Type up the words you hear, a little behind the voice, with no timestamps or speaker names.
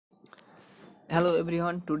Hello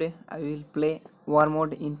everyone, today I will play War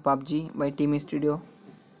Mode in PUBG by Timi Studio.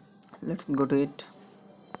 Let's go to it.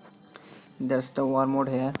 There's the War Mode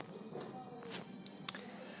here.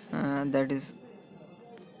 That is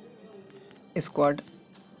squad.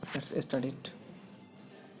 Let's start it.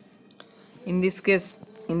 In this case,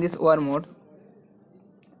 in this War Mode,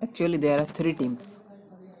 actually there are 3 teams.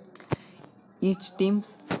 Each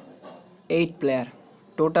team's 8 player.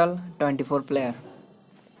 Total 24 player.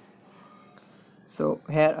 So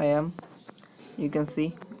here I am. You can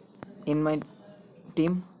see in my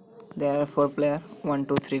team there are 4 player. 1,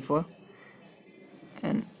 2, 3, 4.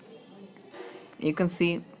 And you can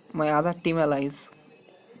see my other team allies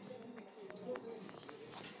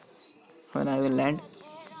when I will land.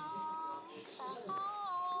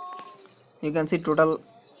 You can see total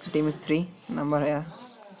team is 3 number here.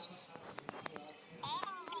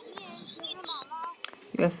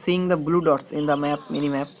 You are seeing the blue dots in the map, mini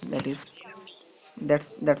map.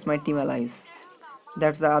 That's my team allies.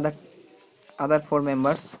 That's the other 4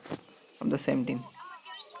 members of the same team.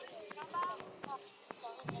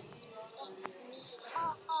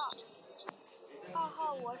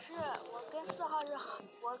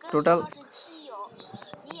 Total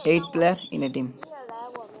 8 player in a team.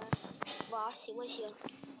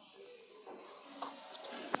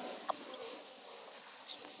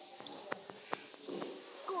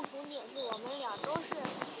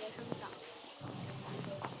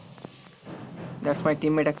 That's my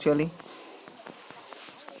teammate actually,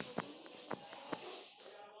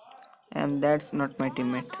 and that's not my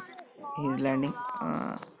teammate. He's landing.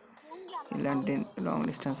 He landed in long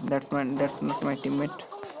distance. That's not my teammate.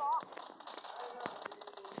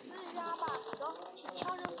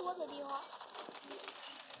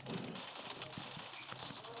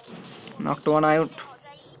 Knocked one out.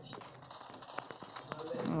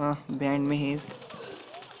 Behind me he is.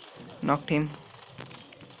 Knocked him.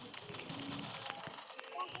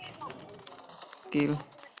 Kill.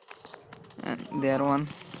 And there one.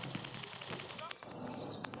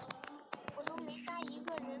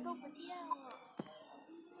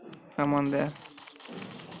 Someone there.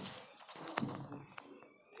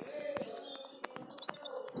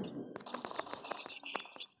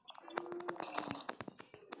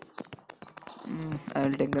 I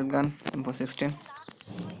will take that gun. Info 16.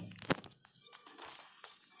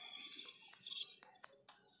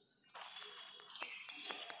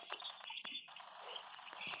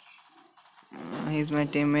 He's my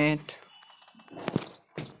teammate.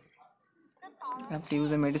 I have to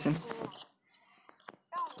use a medicine.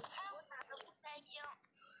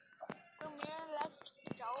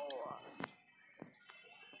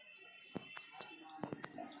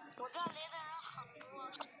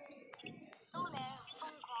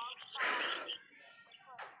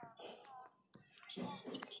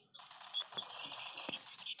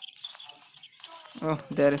 Oh,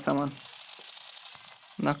 there is someone.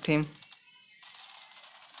 Knocked him.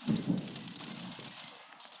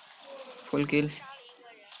 Full kill.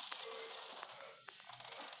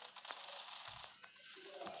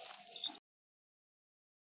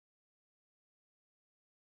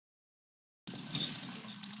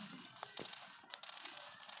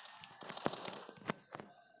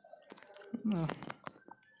 Oh,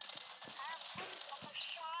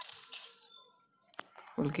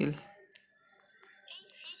 full kill.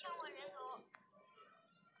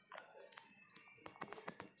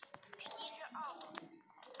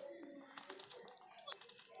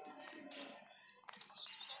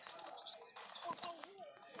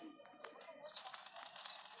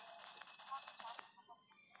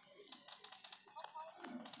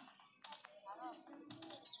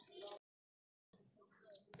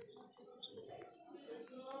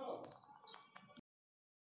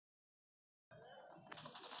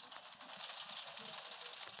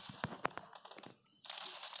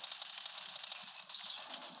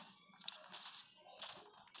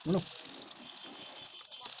 No.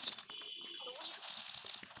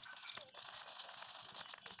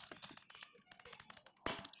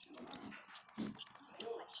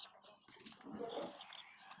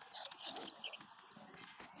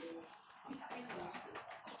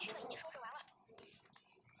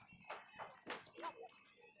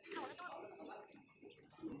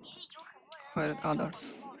 Where are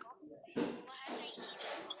others?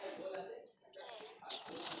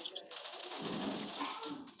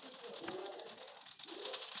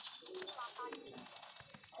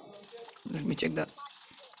 Let me check that.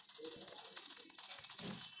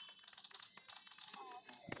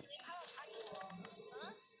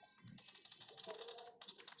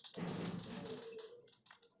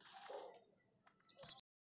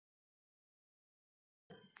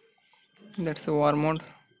 That's a war mode.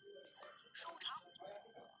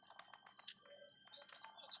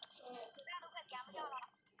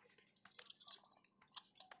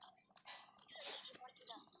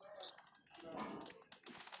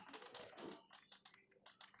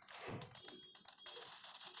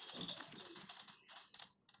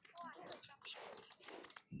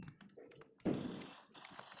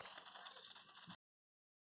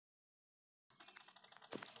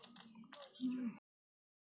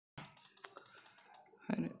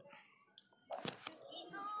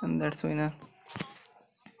 And that's winner.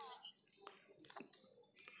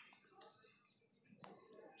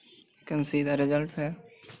 You can see the results here.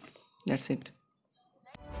 That's it.